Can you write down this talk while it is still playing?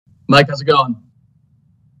Mike, how's it going?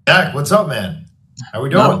 Jack, what's up, man? How we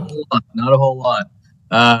doing? Not a whole lot.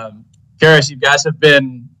 Curious, you guys have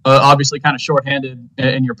been obviously kind of shorthanded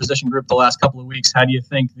in your position group the last couple of weeks. How do you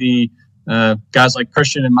think the guys like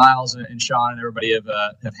Christian and Miles and Sean and everybody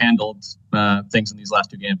have handled things in these last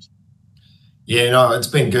two games? Yeah, it's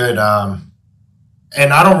been good.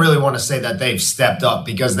 And I don't really want to say that they've stepped up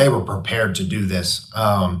because they were prepared to do this.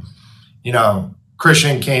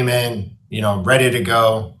 Christian came in, ready to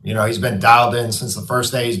go. He's been dialed in since the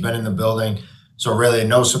first day he's been in the building. So really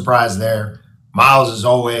no surprise there. Miles is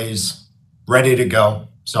always ready to go.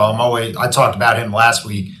 So I talked about him last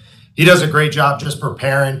week. He does a great job just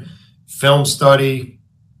preparing, film study,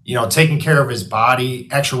 taking care of his body,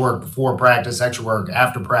 extra work before practice, extra work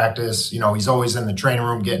after practice. He's always in the training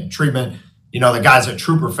room getting treatment. The guy's a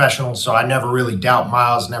true professional, so I never really doubt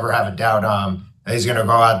Miles, never have a doubt that he's going to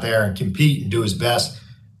go out there and compete and do his best.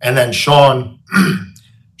 And then Sean,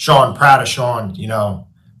 proud of Sean,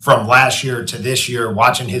 from last year to this year,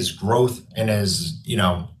 watching his growth and his,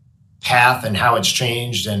 path and how it's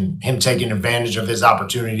changed and him taking advantage of his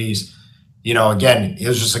opportunities. Again, he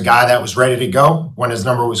was just a guy that was ready to go when his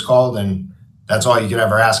number was called, and that's all you could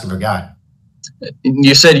ever ask of a guy.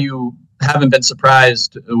 You said you haven't been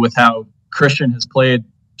surprised with how Christian has played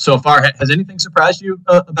so far. Has anything surprised you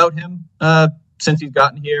about him since he's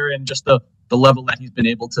gotten here and just the level that he's been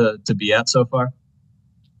able to be at so far?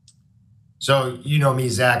 So, me,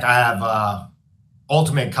 Zach, I have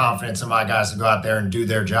ultimate confidence in my guys to go out there and do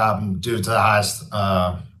their job and do it to the highest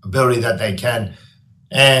ability that they can.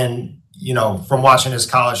 And, from watching his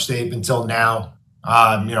college tape until now,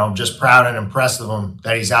 I'm just proud and impressed of him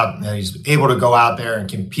that he's able to go out there and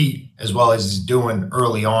compete as well as he's doing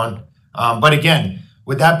early on. But again,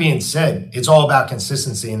 with that being said, it's all about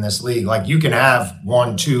consistency in this league. Like, you can have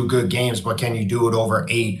 1-2 good games, but can you do it over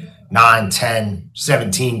 8, 9, 10,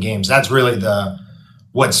 17 games? That's really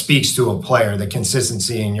what speaks to a player, the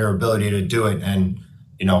consistency and your ability to do it. And,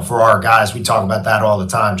 for our guys, we talk about that all the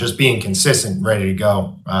time, just being consistent, ready to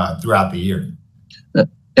go throughout the year.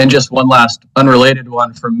 And just one last unrelated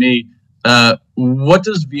one from me. What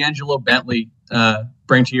does V'Angelo Bentley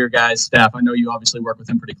bring to your guys' staff? I know you obviously work with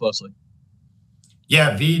him pretty closely.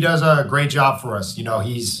 Yeah, V does a great job for us.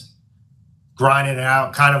 He's grinding it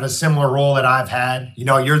out, kind of a similar role that I've had.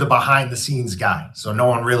 You're the behind the scenes guy, so no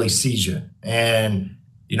one really sees you. And,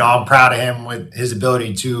 I'm proud of him with his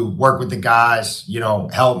ability to work with the guys,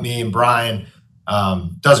 help me and Brian.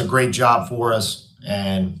 Does a great job for us.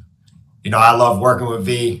 And, I love working with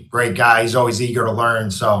V. Great guy. He's always eager to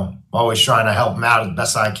learn. So I'm always trying to help him out as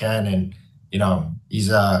best I can. And, he's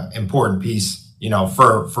an important piece,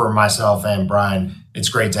 for myself and Brian. It's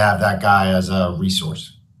great to have that guy as a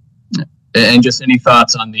resource. And just any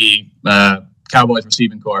thoughts on the Cowboys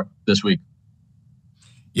receiving corps this week?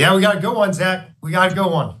 Yeah, we got a good one, Zach. We got a good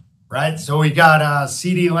one, right? So we got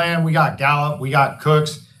CeeDee Lamb, we got Gallup, we got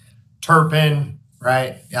Cooks, Turpin,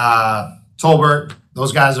 right? Tolbert.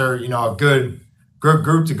 Those guys are, a good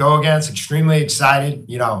group to go against. Extremely excited.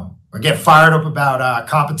 I get fired up about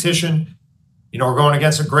competition. We're going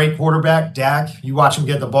against a great quarterback, Dak. You watch him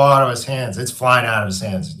get the ball out of his hands. It's flying out of his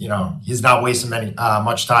hands. He's not wasting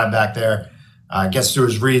much time back there. Gets through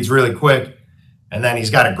his reads really quick. And then he's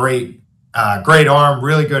got a great arm,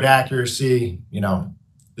 really good accuracy.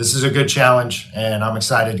 This is a good challenge, and I'm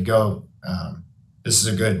excited to go. This is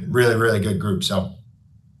a good, really, really good group. So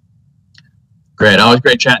great. Always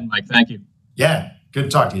great chatting, Mike. Thank you. Yeah. Good to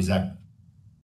talk to you, Zach.